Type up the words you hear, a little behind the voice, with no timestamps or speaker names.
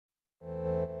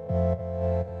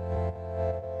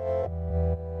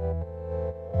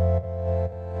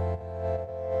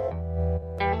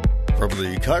From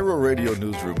the Cairo Radio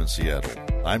Newsroom in Seattle,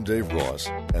 I'm Dave Ross,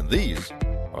 and these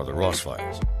are the Ross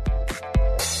Files.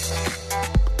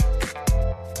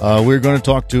 We're going to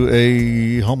talk to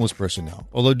a homeless person now.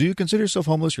 Although, do you consider yourself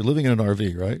homeless? You're living in an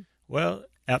RV, right? Well,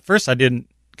 at first I didn't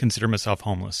consider myself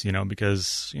homeless,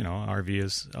 because, RV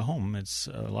is a home. It's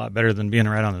a lot better than being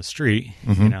right on the street,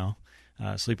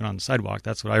 sleeping on the sidewalk.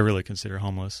 That's what I really consider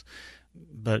homeless.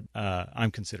 But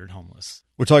I'm considered homeless.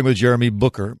 We're talking with Jeremy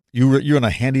Booker. You're on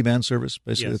a handyman service,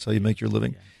 basically. Yes. That's how you make your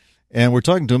living. Yeah. And we're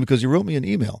talking to him because you wrote me an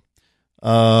email,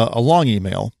 a long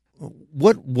email.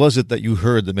 What was it that you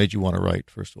heard that made you want to write,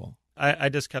 first of all? I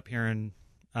just kept hearing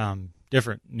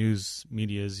different news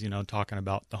medias, talking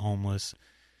about the homeless.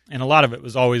 And a lot of it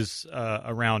was always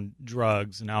around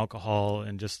drugs and alcohol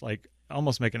and just like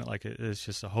almost making it like it's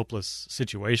just a hopeless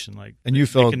situation. Like, and you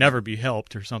felt it can never be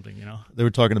helped or something, They were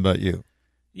talking about you.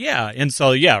 Yeah. And so,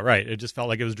 right. It just felt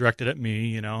like it was directed at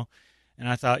me, And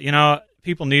I thought,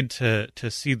 people need to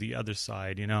see the other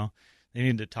side, They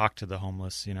need to talk to the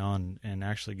homeless, and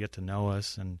actually get to know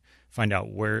us and find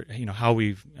out where, how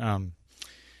we've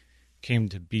came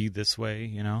to be this way,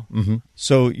 Mm-hmm.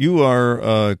 So you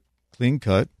are clean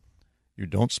cut. You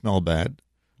don't smell bad.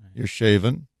 You're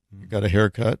shaven. You got a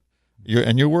haircut.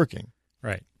 You're working.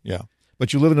 Right. Yeah.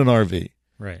 But you live in an RV.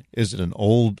 Right. Is it an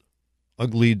old,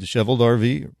 ugly, disheveled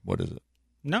RV? What is it?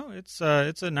 No, it's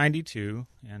a 92,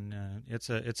 and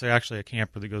it's actually a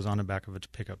camper that goes on the back of a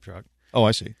pickup truck. Oh,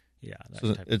 I see. Yeah.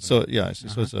 So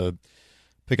it's a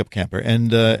pickup camper. And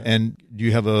do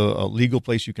you have a legal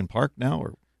place you can park now,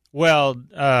 or? Well,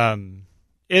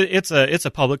 it's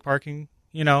a public parking.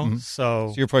 Mm-hmm.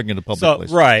 So you're parking in a public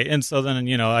place, right? And so then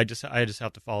I just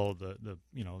have to follow the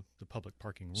public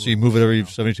parking rules. So you move it every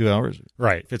 72 hours,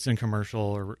 right? If it's in commercial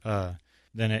or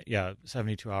then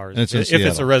 72 hours. And it's in if Seattle.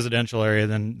 It's a residential area,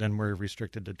 then we're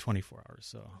restricted to 24 hours.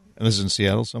 So. And this is in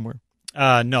Seattle somewhere?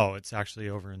 No, it's actually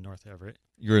over in North Everett.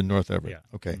 You're in North Everett.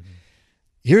 Yeah. Okay. Mm-hmm.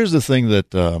 Here's the thing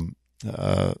that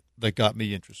that got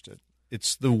me interested.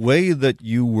 It's the way that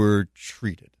you were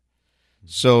treated. Mm-hmm.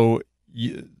 So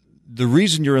the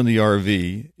reason you're in the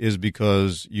RV is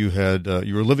because you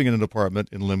were living in an apartment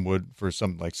in Linwood for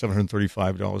something like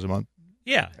 $735 a month.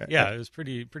 Yeah, it was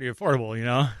pretty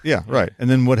affordable, Yeah, right. And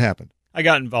then what happened? I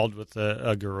got involved with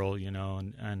a girl,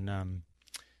 and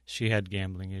she had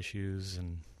gambling issues,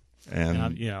 and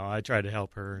I tried to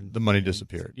help her. And the money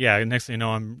disappeared. Yeah, and next thing you know,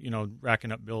 I'm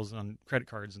racking up bills on credit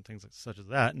cards and things such as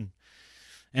that, and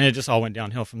it just all went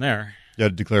downhill from there. You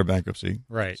had to declare bankruptcy,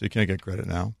 right? So you can't get credit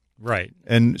now. Right.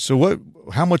 And so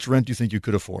how much rent do you think you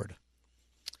could afford?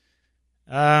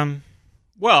 Well,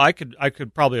 I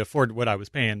could probably afford what I was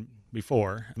paying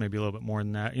before, maybe a little bit more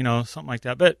than that, something like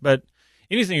that. But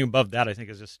anything above that, I think,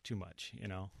 is just too much,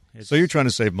 So you're trying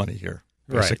to save money here,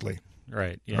 basically.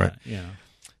 Right. Yeah. Right. Yeah.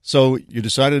 So you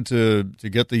decided to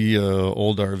get the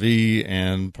old RV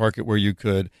and park it where you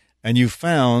could, and you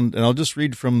found, and I'll just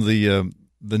read from the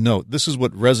note. This is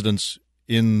what residents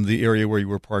in the area where you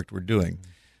were parked were doing. Mm-hmm.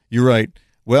 You write,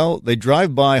 well, they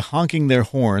drive by honking their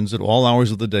horns at all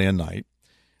hours of the day and night.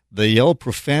 They yell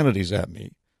profanities at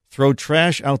me, throw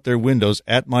trash out their windows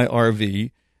at my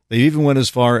RV. They even went as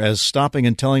far as stopping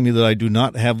and telling me that I do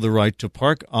not have the right to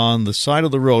park on the side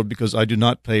of the road because I do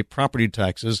not pay property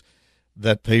taxes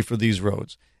that pay for these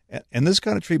roads. And this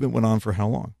kind of treatment went on for how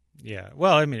long? Yeah,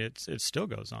 well, I mean, it still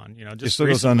goes on. Just it still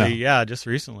goes on now? Yeah, just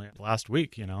recently, last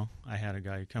week, I had a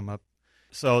guy come up.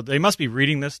 So they must be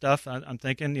reading this stuff, I'm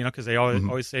thinking, because they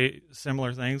always say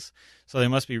similar things. So they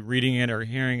must be reading it or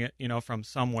hearing it, from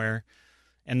somewhere.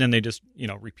 And then they just,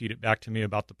 repeat it back to me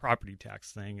about the property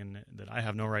tax thing and that I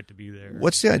have no right to be there.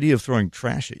 What's the idea of throwing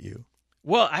trash at you?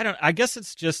 Well, I guess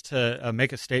it's just to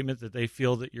make a statement that they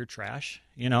feel that you're trash,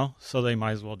 so they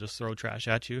might as well just throw trash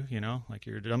at you, like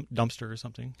you're a dumpster or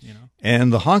something,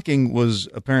 And the honking was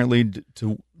apparently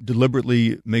to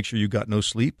deliberately make sure you got no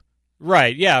sleep?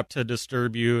 Right, yeah, to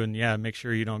disturb you and, make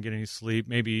sure you don't get any sleep,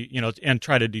 maybe, and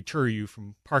try to deter you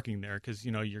from parking there because,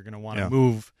 you're going to want to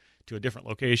move to a different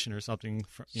location or something.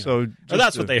 Or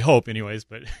that's what they hope anyways.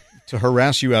 But to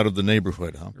harass you out of the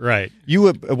neighborhood, huh? Right. You,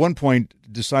 at one point,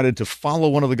 decided to follow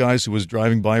one of the guys who was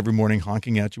driving by every morning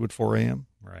honking at you at 4 a.m.?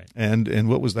 Right. And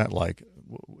what was that like?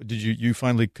 Did you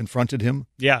finally confronted him?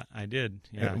 Yeah, I did.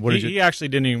 Yeah. He actually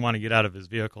didn't even want to get out of his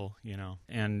vehicle,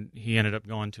 and he ended up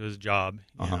going to his job,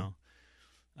 you know.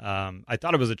 I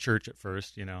thought it was a church at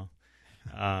first,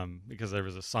 because there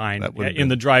was a sign in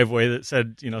the driveway that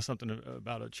said, something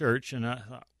about a church. And I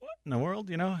thought, what in the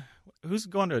world, who's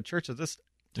going to a church at this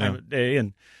time of day?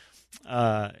 And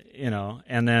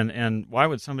and why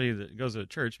would somebody that goes to a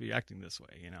church be acting this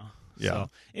way, Yeah. So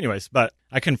anyways, but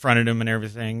I confronted him and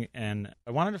everything, and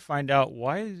I wanted to find out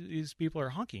why these people are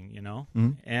honking,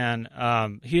 Mm-hmm.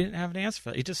 and he didn't have an answer for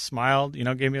that. He just smiled,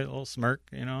 gave me a little smirk,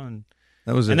 and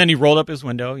That was it. and then he rolled up his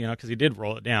window, because he did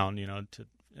roll it down, to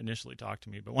initially talk to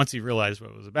me, but once he realized what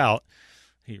it was about,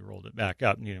 he rolled it back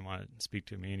up, and he didn't want to speak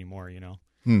to me anymore, Have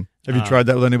you tried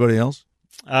that with anybody else?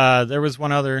 There was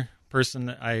one other person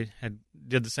that I had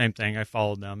did the same thing. I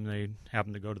followed them. They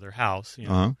happened to go to their house,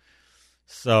 Uh-huh.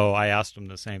 So I asked him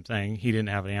the same thing. He didn't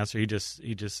have an answer. He just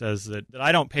says that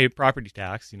I don't pay property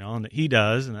tax, and that he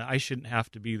does, and that I shouldn't have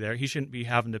to be there. He shouldn't be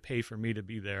having to pay for me to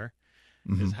be there,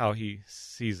 is how he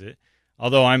sees it.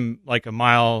 Although I'm like a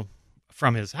mile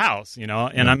from his house, and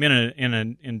I'm in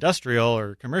an industrial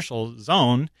or commercial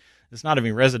zone. It's not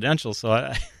even residential,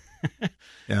 so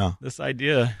Yeah. this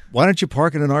idea. Why don't you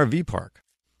park in an RV park?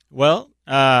 Well,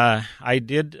 I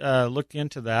did look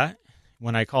into that.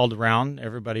 When I called around,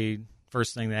 everybody,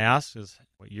 first thing they asked is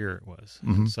what year it was.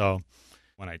 Mhm. So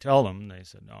when I tell them, they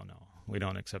said, no, we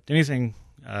don't accept anything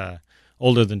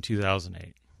older than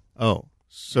 2008. Oh,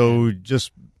 so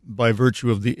just by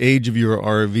virtue of the age of your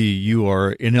RV, you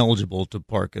are ineligible to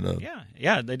park in a...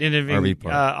 Yeah. They didn't even RV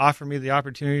park. offer me the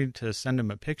opportunity to send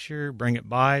them a picture, bring it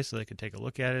by so they could take a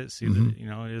look at it, see that,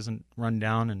 it isn't run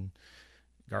down and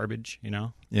garbage,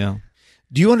 Yeah.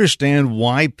 Do you understand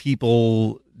why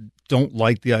people don't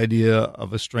like the idea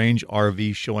of a strange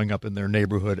RV showing up in their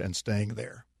neighborhood and staying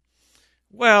there?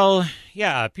 Well,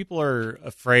 yeah, people are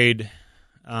afraid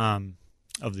of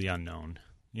the unknown,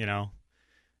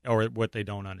 or what they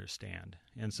don't understand.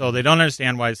 And so they don't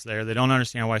understand why it's there. They don't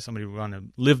understand why somebody would want to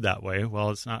live that way. Well,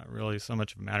 it's not really so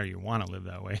much of a matter you want to live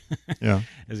that way. Yeah.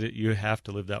 Is it you have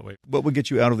to live that way? What would get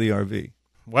you out of the RV?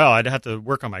 Well, I'd have to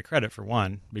work on my credit for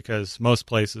one, because most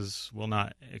places will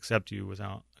not accept you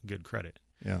without good credit.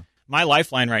 Yeah. My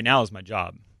lifeline right now is my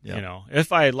job. Yeah.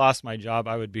 If I had lost my job,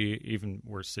 I would be even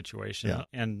worse situation. Yeah.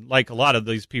 And like a lot of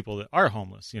these people that are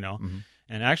homeless, and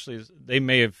actually they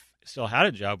may have still had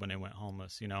a job when they went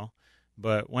homeless,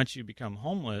 but once you become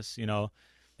homeless,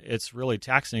 it's really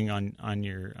taxing on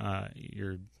your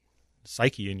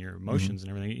psyche and your emotions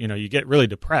and everything. You get really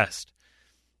depressed.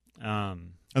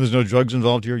 And there's no drugs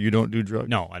involved here? You don't do drugs?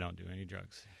 No, I don't do any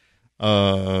drugs.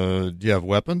 Do you have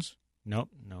weapons? Nope,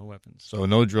 no weapons. So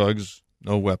no drugs,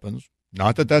 no weapons.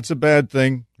 Not that that's a bad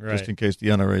thing, Right. just in case the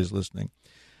NRA is listening.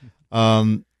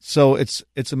 So it's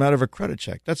a matter of a credit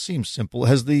check. That seems simple.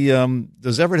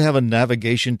 Does Everett have a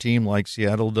navigation team like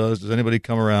Seattle does? Does anybody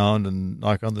come around and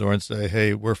knock on the door and say,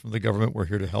 hey, we're from the government, we're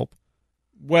here to help?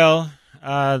 Well,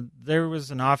 there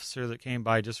was an officer that came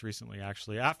by just recently,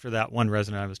 actually, after that one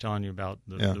resident I was telling you about,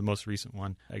 the most recent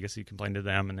one. I guess he complained to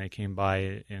them, and they came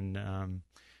by, and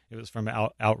it was from an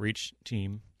outreach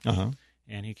team. Uh-huh.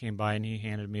 And he came by, and he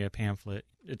handed me a pamphlet.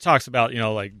 It talks about,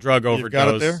 like drug overdose. You've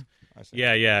got it there?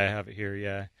 Yeah, I have it here,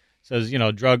 yeah. It says,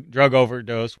 drug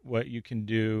overdose, what you can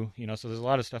do, so there's a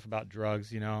lot of stuff about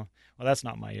drugs, Well, that's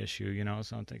not my issue,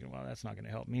 so I'm thinking, well, that's not going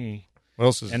to help me. What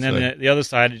else does And it then say? the other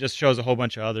side, it just shows a whole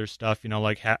bunch of other stuff,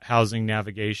 like housing,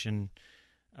 navigation,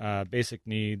 basic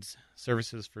needs,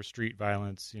 services for street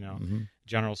violence,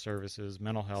 general services,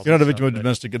 mental health. You're not a and victim of stuff,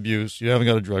 domestic abuse. You haven't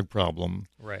got a drug problem.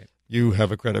 Right. You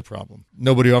have a credit problem.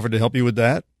 Nobody offered to help you with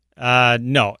that?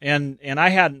 No, and I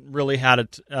hadn't really had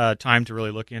a time to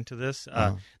really look into this.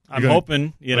 I'm hoping,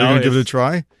 Are you going to give it a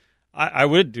try? I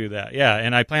would do that, yeah,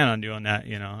 and I plan on doing that.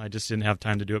 I just didn't have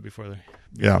time to do it before the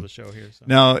show here. So.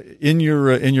 Now, in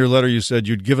your letter, you said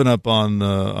you'd given up on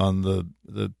the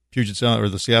Puget Sound or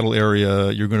the Seattle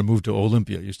area. You're going to move to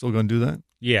Olympia. You still going to do that?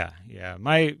 Yeah.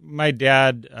 My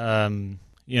dad,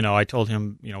 I told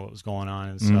him, what was going on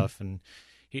and stuff, and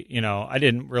he, I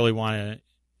didn't really want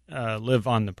to live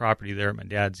on the property there at my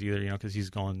dad's either, because he's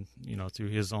going, through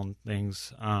his own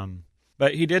things.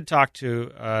 But he did talk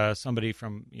to somebody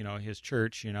from, his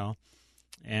church,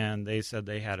 and they said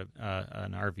they had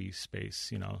an RV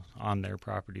space, on their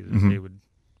property that they would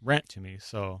rent to me.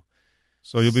 So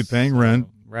you'll be paying rent,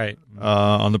 right,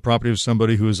 on the property of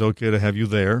somebody who is okay to have you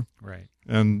there, right,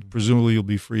 and presumably you'll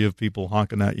be free of people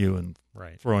honking at you and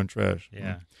throwing trash.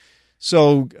 Yeah.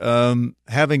 So,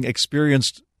 having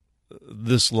experienced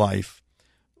this life,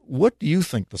 what do you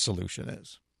think the solution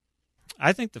is?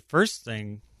 I think the first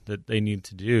thing that they need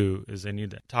to do is they need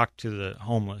to talk to the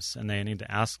homeless, and they need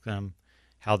to ask them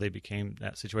how they became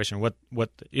that situation, what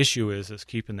the issue is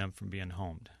keeping them from being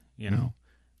homed.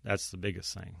 That's the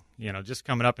biggest thing. Just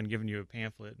coming up and giving you a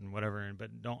pamphlet and whatever,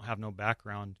 but don't have no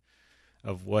background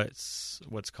of what's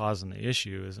causing the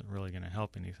issue isn't really going to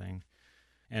help anything.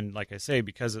 And like I say,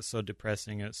 because it's so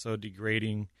depressing, it's so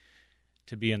degrading,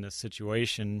 to be in this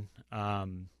situation.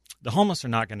 The homeless are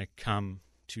not going to come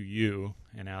to you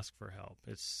and ask for help.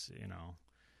 It's,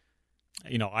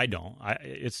 I don't.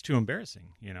 It's too embarrassing,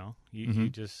 You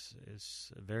just,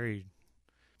 it's very,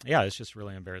 it's just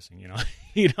really embarrassing,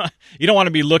 You don't want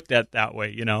to be looked at that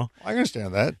way, I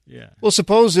understand that. Yeah. Well,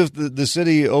 suppose if the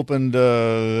city opened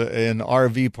an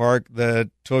RV park that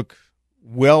took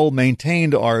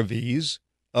well-maintained RVs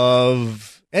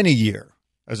of any year,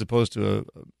 as opposed to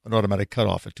an automatic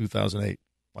cutoff at 2008,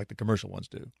 like the commercial ones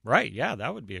do. Right, yeah,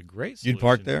 that would be a great solution. You'd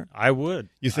park there? I would.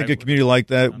 You think a community like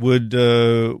that would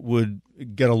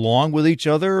get along with each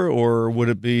other, or would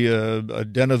it be a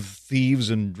den of thieves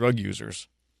and drug users?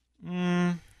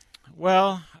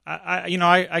 Well,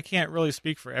 I can't really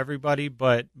speak for everybody,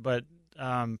 but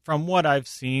from what I've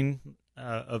seen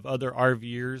of other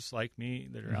RVers like me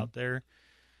that are out there,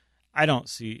 I don't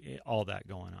see all that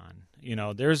going on.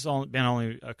 There's been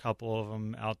only a couple of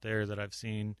them out there that I've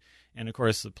seen, and of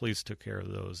course the police took care of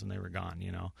those and they were gone.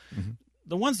 Mm-hmm.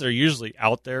 The ones that are usually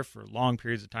out there for long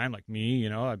periods of time, like me,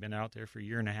 I've been out there for a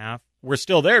year and a half. We're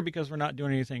still there because we're not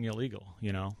doing anything illegal.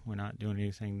 We're not doing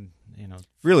anything.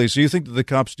 Really? So you think that the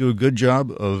cops do a good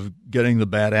job of getting the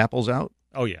bad apples out?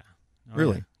 Oh yeah.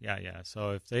 Really? Yeah.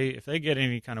 So if they get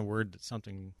any kind of word that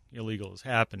something illegal is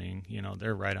happening,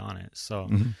 they're right on it. So.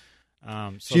 Mm-hmm.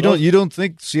 So you don't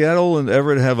think Seattle and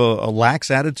Everett have a lax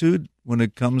attitude when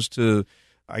it comes to,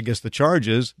 I guess, the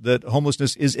charges that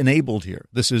homelessness is enabled here?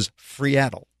 This is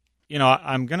Freatle.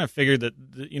 I'm going to figure that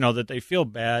that they feel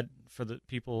bad for the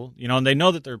people, and they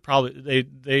know that they're probably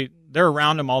they're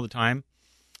around them all the time,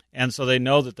 and so they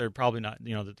know that they're probably not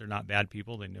that they're not bad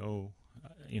people. They know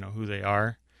who they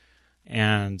are,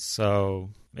 and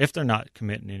so if they're not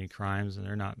committing any crimes and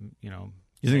they're not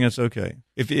You think that's okay?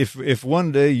 If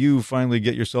one day you finally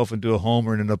get yourself into a home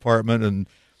or in an apartment and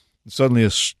suddenly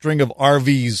a string of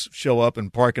RVs show up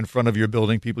and park in front of your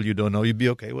building, people you don't know, you'd be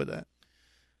okay with that?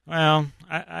 Well,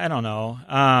 I don't know.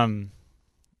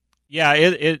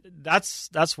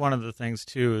 That's one of the things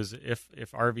too, is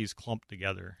if RVs clump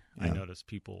together, I notice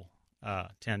people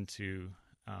tend to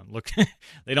look,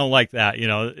 they don't like that,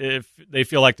 if they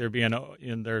feel like they're being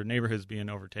in their neighborhood's being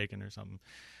overtaken or something.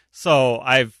 So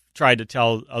I've tried to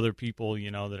tell other people,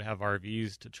 that have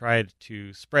RVs to try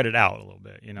to spread it out a little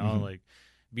bit, like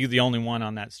be the only one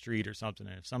on that street or something.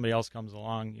 And if somebody else comes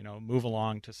along, move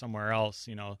along to somewhere else,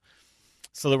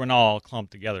 so that we're not all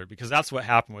clumped together, because that's what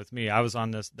happened with me. I was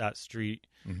on that street,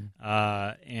 and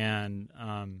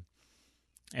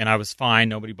I was fine.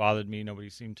 Nobody bothered me. Nobody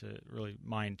seemed to really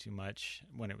mind too much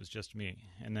when it was just me.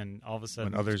 And then all of a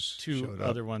sudden, two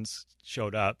other ones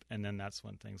showed up, and then that's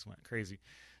when things went crazy.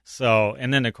 So,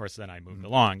 and then of course, I moved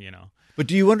along, But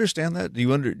do you understand that? Do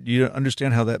you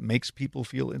understand how that makes people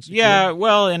feel insecure? Yeah,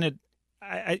 well, and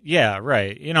yeah,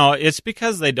 right. It's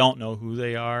because they don't know who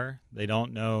they are. They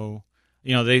don't know,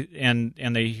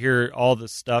 they hear all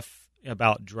this stuff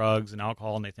about drugs and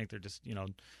alcohol, and they think they're just,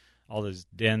 all those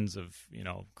dens of,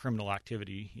 criminal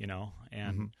activity,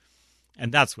 and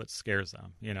that's what scares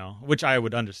them, which I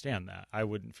would understand that. I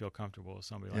wouldn't feel comfortable with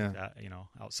somebody like that,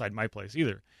 outside my place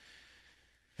either.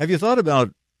 Have you thought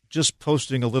about just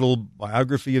posting a little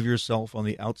biography of yourself on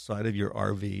the outside of your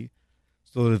RV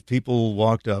so that if people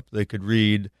walked up, they could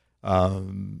read,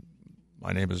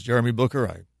 my name is Jeremy Booker.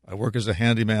 I work as a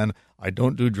handyman. I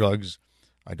don't do drugs.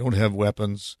 I don't have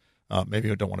weapons. Maybe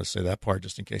I don't want to say that part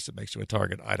just in case it makes you a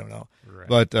target. I don't know. Right.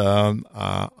 But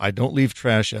I don't leave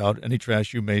trash out. Any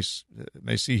trash you may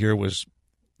see here was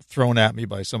thrown at me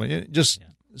by somebody. Just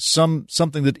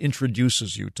something that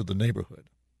introduces you to the neighborhood.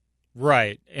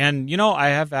 Right. And, I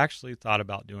have actually thought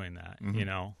about doing that,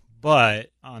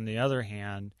 But on the other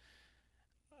hand,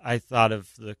 I thought of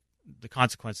the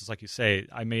consequences, like you say.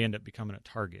 I may end up becoming a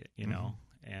target,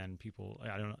 and people,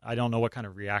 I don't know what kind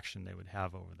of reaction they would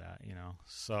have over that,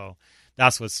 So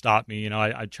that's what stopped me.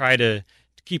 I try to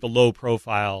keep a low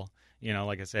profile,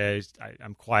 like I say,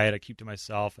 I'm quiet. I keep to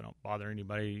myself. I don't bother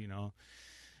anybody,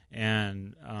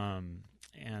 and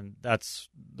that's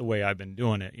the way I've been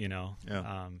doing it,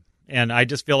 Yeah. And I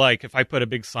just feel like if I put a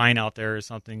big sign out there or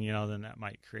something, then that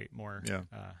might create more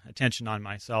attention on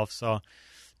myself. So,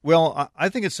 well, I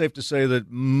think it's safe to say that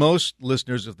most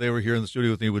listeners, if they were here in the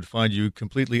studio with me, would find you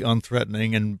completely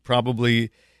unthreatening, and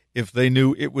probably if they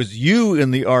knew it was you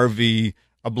in the RV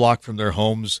a block from their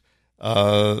homes,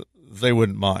 they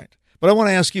wouldn't mind. But I want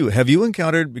to ask you, have you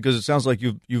encountered, because it sounds like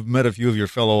you've met a few of your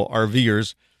fellow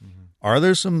RVers, are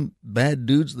there some bad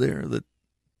dudes there that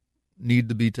need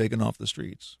to be taken off the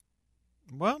streets?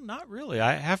 Well, not really.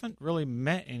 I haven't really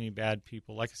met any bad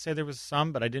people. Like I say, there was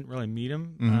some, but I didn't really meet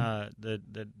them.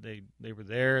 They were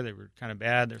there. They were kind of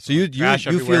bad. There's so you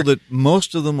feel that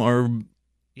most of them are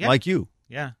like you.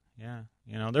 Yeah.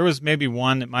 There was maybe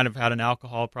one that might have had an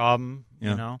alcohol problem,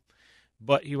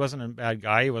 but he wasn't a bad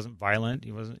guy. He wasn't violent.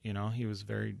 He wasn't, he was a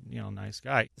very, nice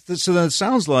guy. So then it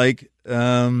sounds like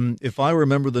if I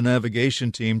remember the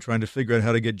navigation team trying to figure out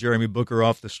how to get Jeremy Booker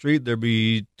off the street, there'd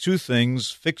be two things: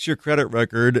 fix your credit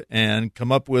record and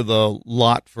come up with a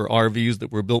lot for RVs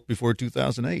that were built before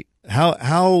 2008.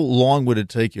 How long would it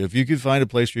take you if you could find a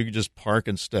place where you could just park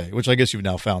and stay, which I guess you've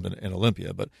now found in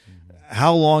Olympia, but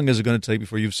how long is it going to take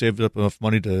before you've saved up enough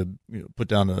money to put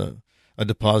down a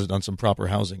deposit on some proper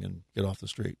housing and get off the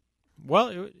street?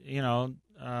 Well,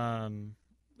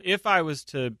 if I was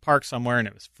to park somewhere and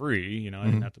it was free, I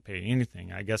didn't have to pay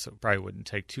anything, I guess it probably wouldn't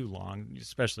take too long,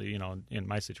 especially, in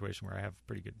my situation where I have a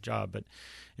pretty good job. But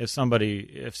if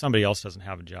somebody else doesn't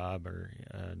have a job or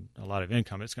a lot of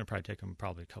income, it's going to probably take them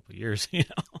probably a couple of years,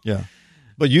 Yeah.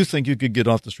 But you think you could get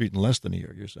off the street in less than a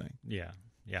year, you're saying? Yeah,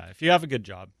 if you have a good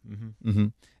job.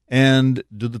 And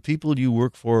do the people you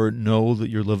work for know that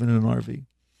you're living in an RV?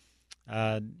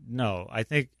 No, I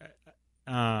think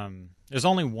there's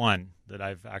only one that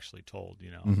I've actually told,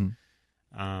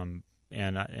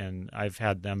 and I've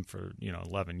had them for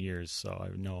 11 years, so I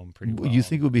know them pretty well. You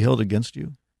think it would be held against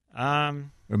you, or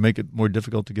make it more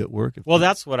difficult to get work?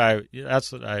 That's what I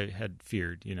had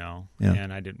feared,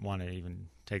 and I didn't want to even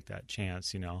take that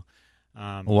chance, Well,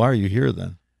 why are you here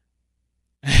then?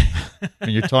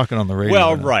 And you're talking on the radio.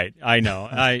 Well, now. Right. I know.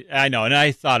 I know. And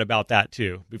I thought about that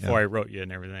too before I wrote you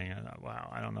and everything. I thought,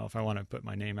 wow, I don't know if I want to put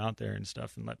my name out there and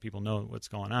stuff and let people know what's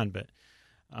going on. But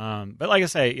like I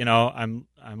say, I'm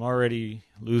already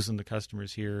losing the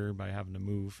customers here by having to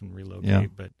move and relocate. Yeah.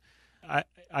 But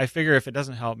I figure if it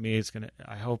doesn't help me,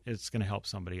 I hope it's gonna help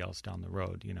somebody else down the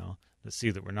road. To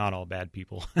see that we're not all bad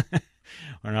people.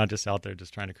 We're not just out there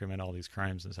just trying to commit all these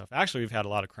crimes and stuff. Actually, we've had a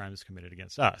lot of crimes committed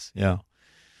against us. Yeah.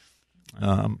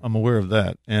 I'm aware of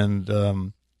that.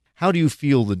 And how do you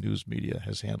feel the news media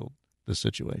has handled this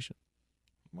situation?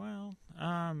 Well,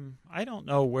 I don't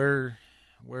know where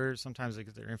sometimes they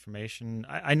get their information.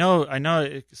 I know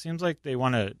it seems like they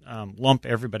want to lump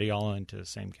everybody all into the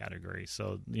same category.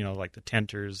 So, like the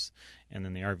tenters and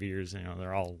then the RVers,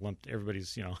 they're all lumped.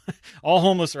 Everybody's, all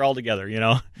homeless are all together,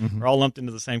 We're all lumped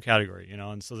into the same category,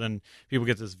 And so then people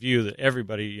get this view that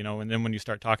everybody, and then when you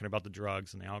start talking about the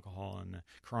drugs and the alcohol and the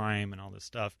crime and all this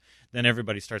stuff, then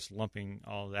everybody starts lumping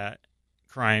all that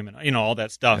crime and, all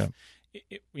that stuff. Yeah.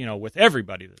 With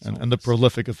everybody that's and the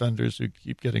prolific offenders who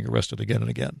keep getting arrested again and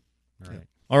again. Right. Yeah.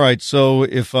 All right. So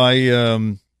if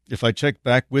I check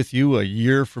back with you a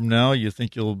year from now, you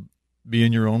think you'll be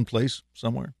in your own place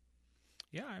somewhere?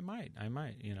 Yeah, I might.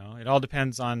 It all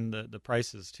depends on the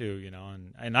prices too.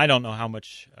 And I don't know how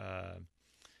much,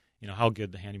 how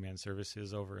good the handyman service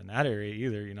is over in that area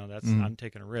either. That's I'm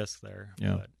taking a risk there.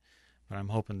 Yeah. But I'm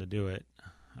hoping to do it.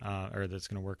 Or that's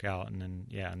going to work out, and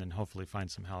then hopefully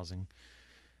find some housing,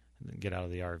 and then get out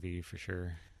of the RV for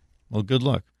sure. Well, good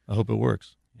luck. I hope it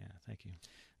works. Yeah, thank you.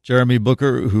 Jeremy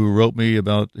Booker, who wrote me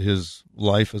about his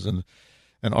life as an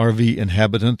RV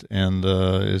inhabitant and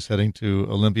is heading to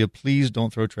Olympia. Please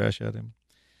don't throw trash at him.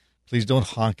 Please don't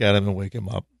honk at him and wake him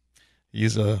up.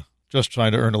 He's just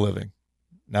trying to earn a living.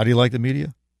 Now, do you like the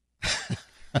media?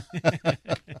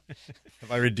 Have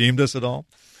I redeemed us at all?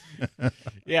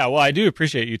 Yeah, well, I do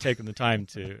appreciate you taking the time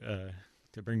to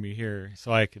bring me here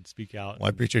so I could speak out. Well, I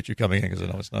appreciate you coming in because I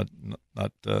know it's not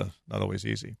always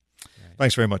easy. Right.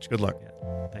 Thanks very much. Good luck.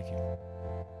 Yeah, thank you.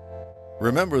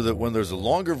 Remember that when there's a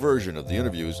longer version of the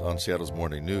interviews on Seattle's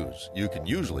Morning News, you can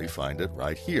usually find it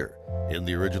right here in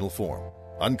the original form,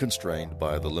 unconstrained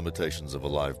by the limitations of a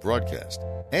live broadcast.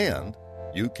 And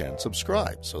you can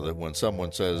subscribe so that when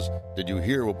someone says, "Did you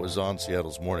hear what was on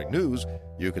Seattle's Morning News?"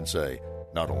 you can say,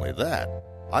 "Not only that,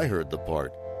 I heard the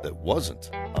part that wasn't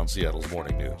on Seattle's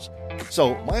Morning News."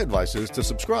 So my advice is to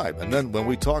subscribe. And then when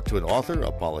we talk to an author,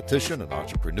 a politician, an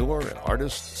entrepreneur, an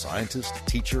artist, a scientist, a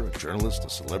teacher, a journalist, a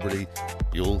celebrity,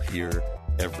 you'll hear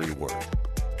every word.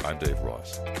 I'm Dave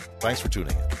Ross. Thanks for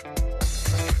tuning in.